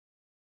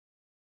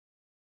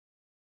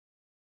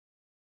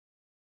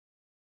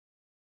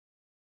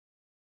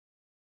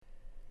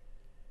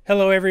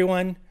Hello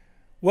everyone.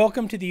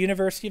 Welcome to the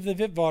University of the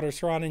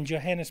Witwatersrand in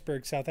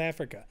Johannesburg, South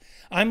Africa.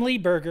 I'm Lee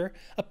Berger,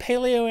 a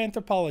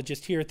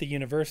paleoanthropologist here at the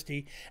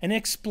university and an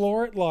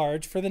explorer at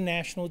large for the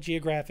National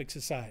Geographic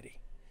Society.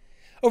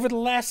 Over the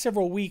last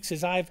several weeks,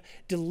 as I've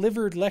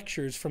delivered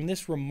lectures from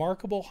this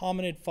remarkable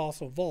hominid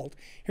fossil vault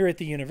here at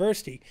the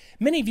university,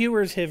 many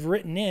viewers have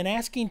written in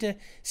asking to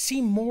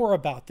see more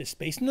about this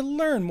space and to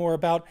learn more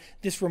about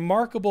this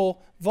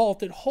remarkable vault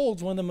that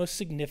holds one of the most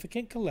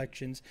significant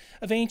collections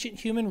of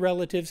ancient human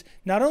relatives,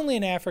 not only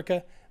in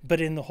Africa,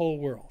 but in the whole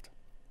world.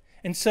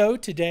 And so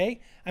today,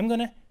 I'm going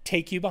to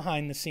take you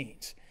behind the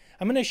scenes.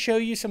 I'm going to show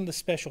you some of the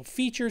special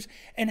features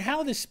and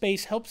how this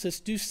space helps us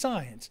do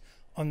science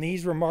on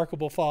these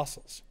remarkable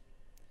fossils.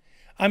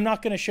 I'm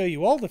not going to show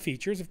you all the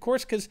features, of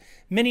course, because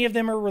many of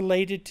them are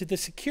related to the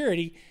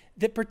security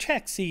that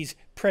protects these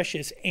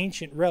precious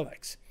ancient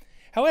relics.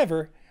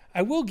 However,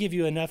 I will give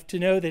you enough to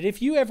know that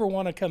if you ever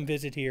want to come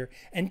visit here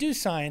and do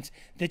science,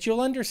 that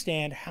you'll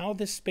understand how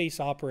this space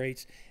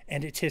operates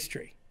and its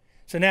history.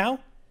 So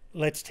now,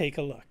 let's take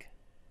a look.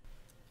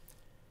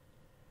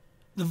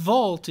 The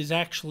vault is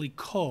actually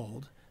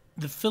called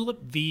the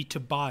Philip V.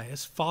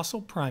 Tobias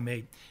Fossil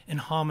Primate and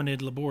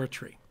Hominid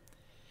Laboratory.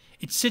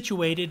 It's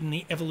situated in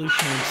the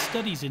Evolutionary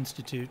Studies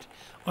Institute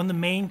on the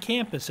main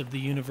campus of the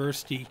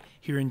university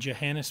here in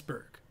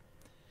Johannesburg.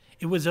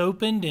 It was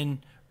opened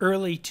in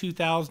early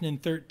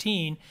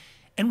 2013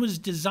 and was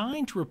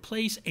designed to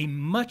replace a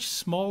much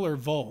smaller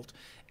vault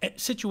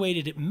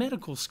situated at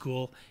medical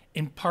school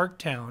in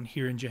Parktown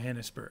here in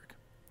Johannesburg.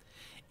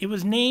 It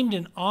was named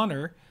in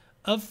honor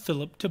of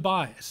Philip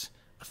Tobias,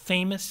 a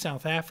famous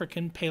South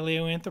African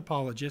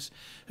paleoanthropologist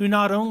who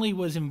not only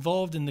was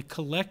involved in the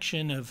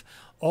collection of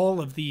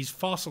all of these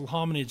fossil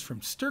hominids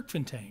from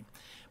Sterkfontein,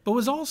 but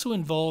was also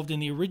involved in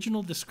the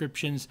original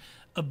descriptions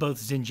of both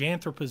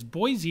Zinjanthropus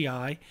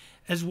boisei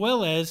as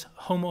well as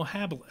Homo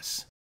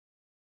habilis.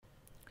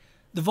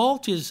 The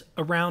vault is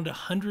around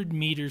 100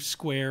 meters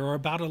square, or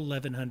about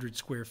 1,100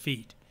 square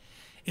feet.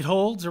 It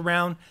holds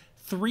around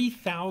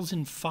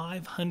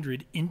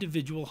 3,500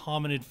 individual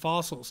hominid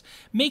fossils,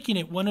 making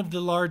it one of the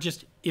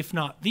largest, if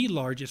not the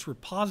largest,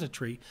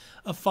 repository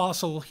of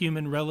fossil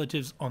human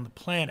relatives on the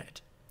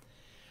planet.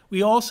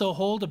 We also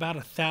hold about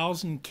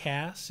 1,000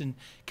 casts and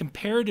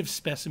comparative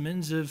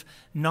specimens of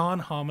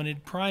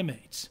non-hominid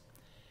primates,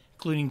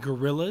 including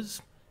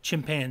gorillas,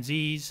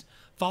 chimpanzees,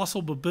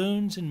 fossil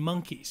baboons, and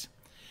monkeys.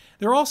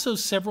 There are also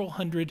several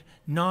hundred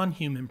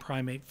non-human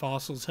primate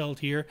fossils held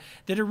here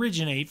that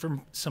originate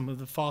from some of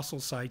the fossil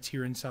sites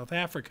here in South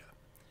Africa.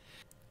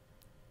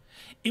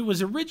 It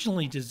was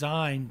originally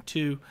designed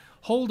to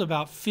hold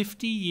about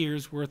 50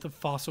 years worth of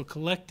fossil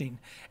collecting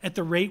at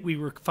the rate we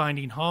were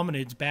finding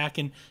hominids back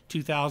in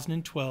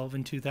 2012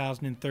 and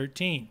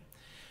 2013.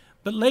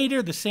 But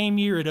later, the same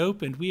year it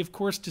opened, we of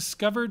course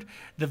discovered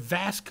the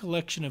vast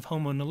collection of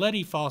Homo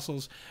naledi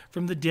fossils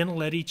from the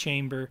Dinaledi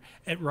chamber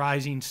at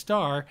Rising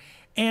Star,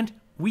 and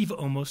we've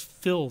almost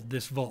filled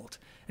this vault.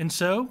 And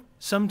so,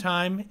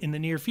 sometime in the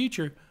near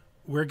future,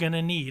 we're going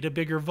to need a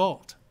bigger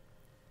vault.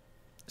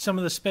 Some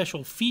of the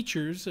special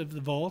features of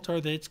the vault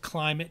are that it's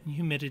climate and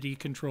humidity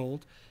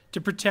controlled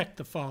to protect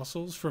the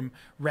fossils from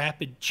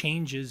rapid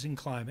changes in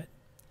climate.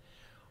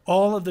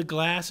 All of the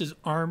glass is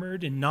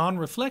armored and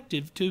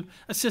non-reflective to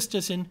assist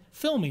us in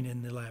filming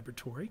in the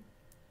laboratory.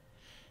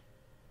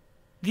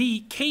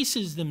 The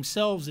cases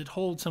themselves that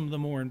hold some of the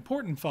more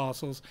important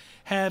fossils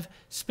have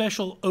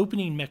special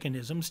opening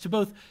mechanisms to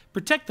both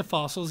protect the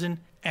fossils and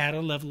add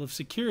a level of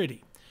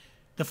security.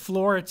 The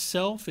floor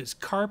itself is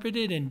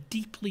carpeted and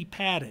deeply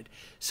padded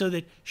so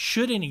that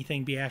should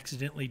anything be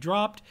accidentally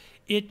dropped,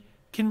 it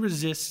can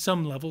resist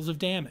some levels of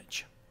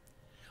damage.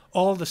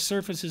 All the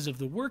surfaces of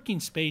the working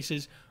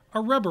spaces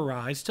are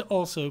rubberized to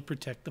also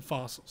protect the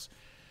fossils.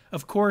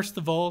 Of course,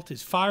 the vault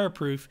is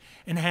fireproof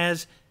and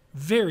has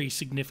very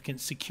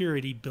significant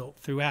security built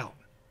throughout.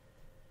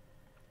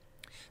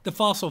 The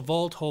fossil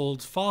vault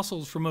holds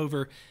fossils from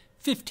over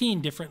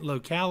 15 different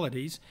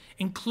localities,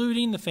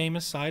 including the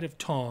famous site of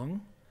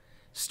Taung,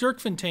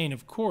 Sterkfontein,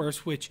 of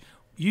course, which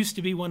used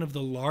to be one of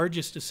the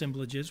largest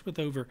assemblages with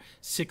over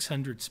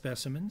 600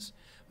 specimens,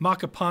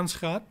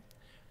 Mecca,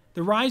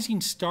 the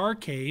Rising Star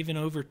Cave and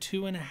over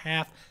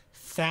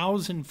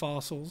 2,500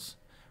 fossils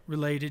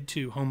related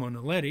to Homo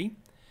naledi,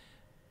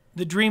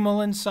 the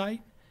Dreamullen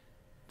site,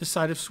 the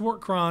site of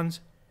Swartkrans,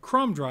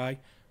 Kromdraai,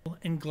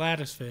 and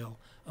Gladysvale,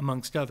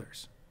 amongst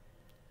others.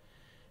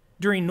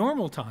 During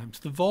normal times,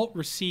 the vault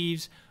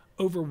receives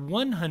over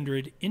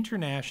 100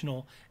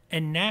 international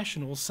and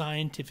national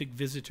scientific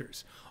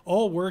visitors,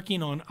 all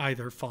working on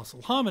either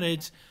fossil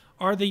hominids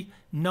or the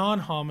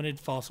non-hominid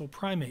fossil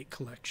primate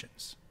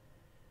collections.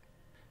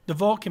 The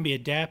vault can be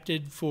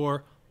adapted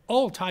for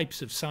all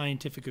types of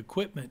scientific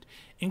equipment,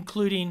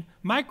 including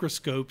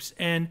microscopes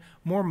and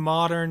more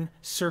modern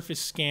surface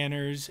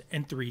scanners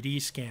and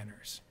 3D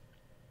scanners.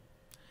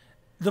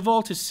 The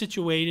vault is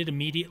situated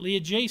immediately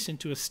adjacent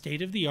to a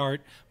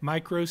state-of-the-art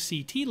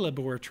micro-CT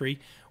laboratory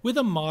with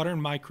a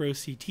modern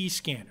micro-CT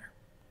scanner.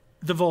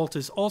 The vault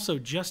is also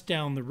just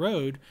down the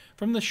road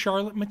from the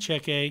Charlotte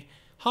Macheke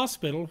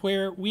hospital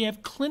where we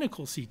have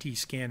clinical CT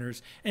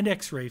scanners and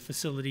X-ray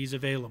facilities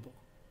available.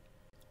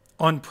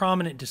 On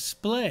prominent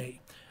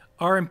display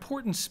are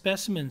important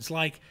specimens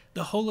like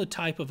the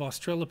holotype of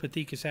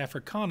Australopithecus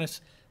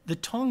africanus, the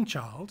Taung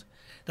child,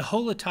 the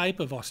holotype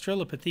of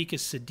Australopithecus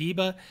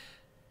sediba,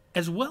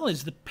 as well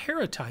as the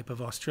paratype of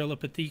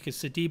Australopithecus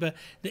sediba,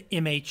 the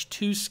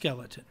MH2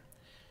 skeleton.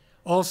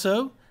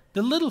 Also,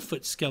 the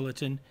Littlefoot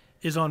skeleton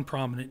is on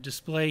prominent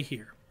display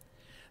here.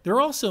 There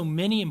are also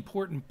many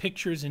important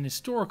pictures and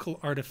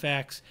historical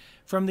artifacts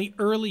from the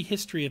early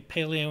history of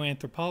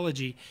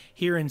paleoanthropology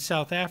here in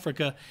South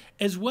Africa,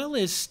 as well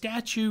as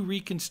statue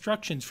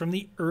reconstructions from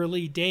the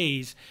early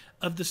days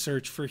of the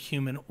search for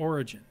human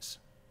origins.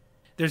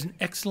 There's an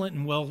excellent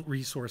and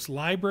well-resourced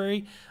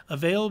library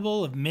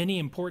available of many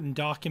important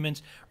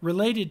documents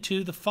related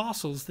to the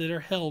fossils that are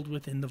held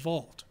within the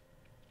vault.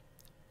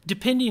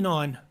 Depending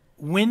on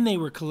when they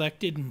were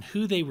collected and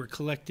who they were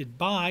collected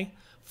by,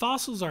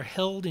 fossils are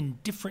held in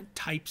different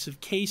types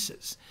of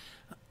cases.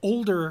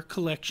 Older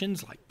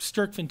collections like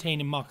Sterkfontein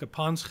and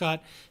Makapansgat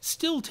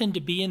still tend to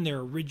be in their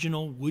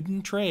original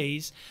wooden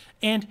trays,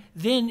 and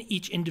then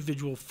each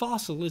individual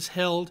fossil is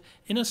held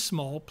in a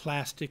small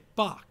plastic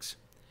box.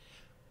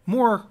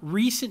 More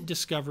recent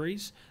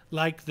discoveries,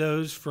 like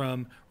those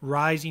from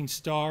Rising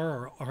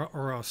Star or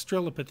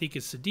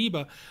Australopithecus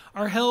sediba,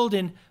 are held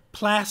in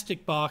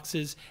plastic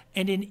boxes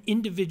and in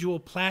individual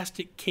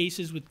plastic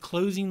cases with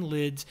closing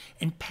lids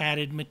and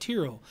padded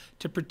material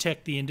to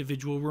protect the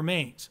individual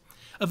remains.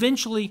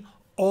 Eventually,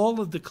 all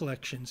of the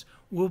collections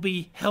will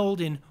be held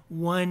in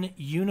one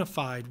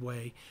unified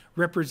way,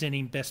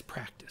 representing best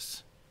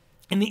practice.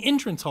 In the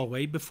entrance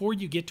hallway, before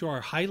you get to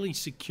our highly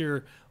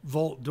secure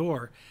vault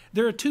door,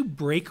 there are two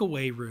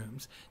breakaway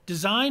rooms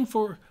designed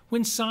for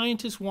when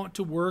scientists want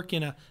to work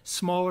in a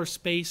smaller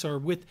space or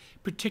with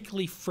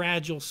particularly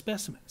fragile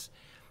specimens.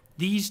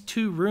 These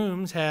two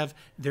rooms have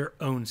their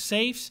own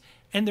safes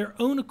and their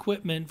own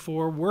equipment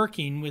for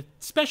working with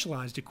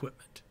specialized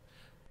equipment.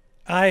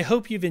 I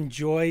hope you've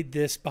enjoyed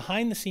this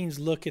behind-the-scenes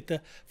look at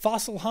the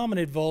fossil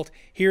hominid vault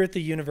here at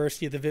the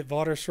University of the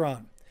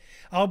Witwatersrand.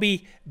 I'll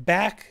be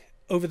back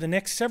over the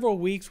next several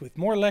weeks with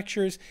more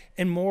lectures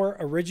and more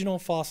original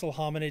fossil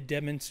hominid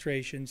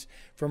demonstrations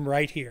from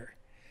right here.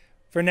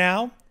 For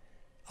now,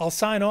 I'll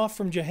sign off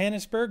from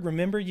Johannesburg.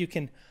 Remember, you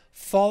can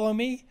follow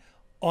me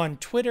on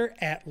Twitter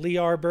at Lee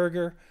R.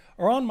 Berger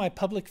or on my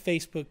public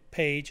Facebook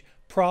page,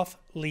 Prof.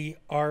 Lee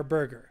R.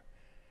 Berger.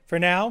 For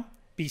now,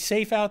 be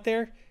safe out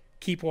there.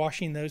 Keep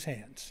washing those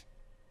hands.